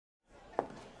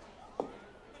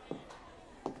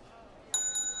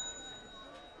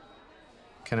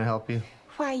Can I help you?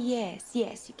 Why, yes,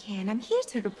 you can. I'm here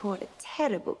to report a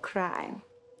terrible crime.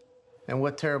 And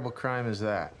what terrible crime is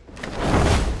that?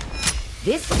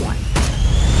 This one.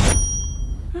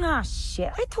 Ah,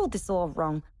 shit. I told this all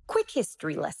wrong. Quick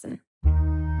history lesson.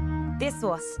 This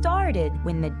all started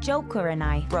when the Joker and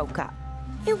I broke up.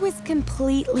 It was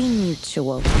completely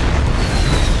mutual.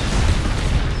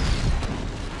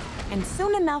 And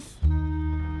soon enough,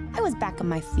 I was back on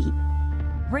my feet,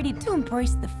 ready to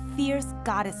embrace the fierce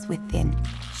goddess within.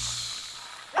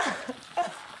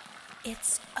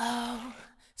 It's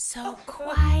so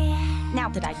quiet. Now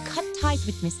that I've cut ties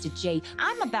with Mr. J,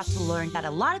 I'm about to learn that a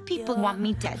lot of people want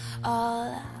me dead.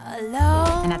 All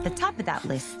alone. And at the top of that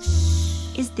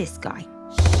list is this guy.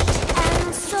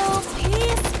 And so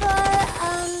peaceful.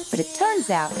 But it turns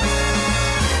out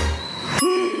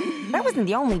that wasn't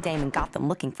the only dame in Gotham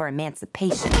looking for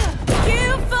emancipation.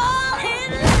 You fall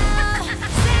in love.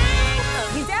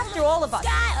 He's after all of us.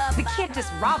 The kid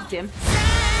just robbed him.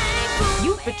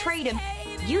 You betrayed him.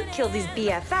 You killed his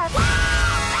BFF.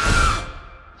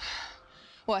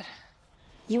 What?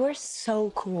 You are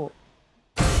so cool.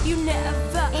 You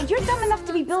never. And you're dumb enough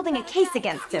to be building a case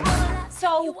against him.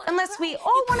 So, unless we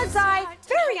all want to die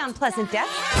very unpleasant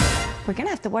deaths, we're gonna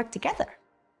have to work together.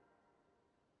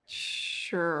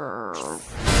 Sure.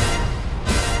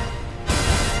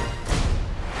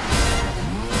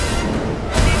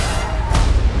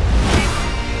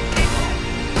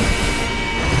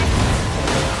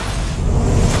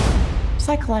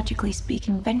 Psychologically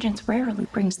speaking, vengeance rarely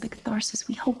brings the catharsis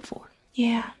we hope for.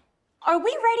 Yeah. Are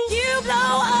we ready? You blow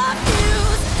up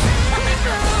fuse.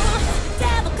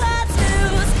 Devil cuts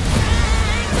loose.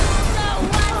 So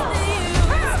what's the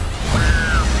use?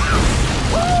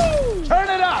 Woo! Turn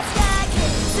it up! Sky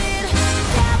kicks in.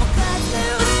 Devil cuts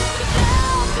loose.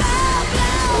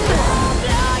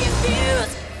 Blow your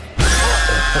fuse.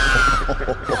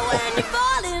 When you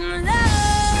fall in love.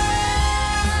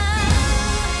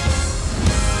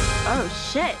 Oh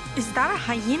shit, is that a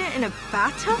hyena in a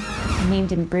bathtub? I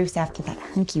named him Bruce after that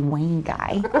hunky Wayne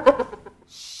guy.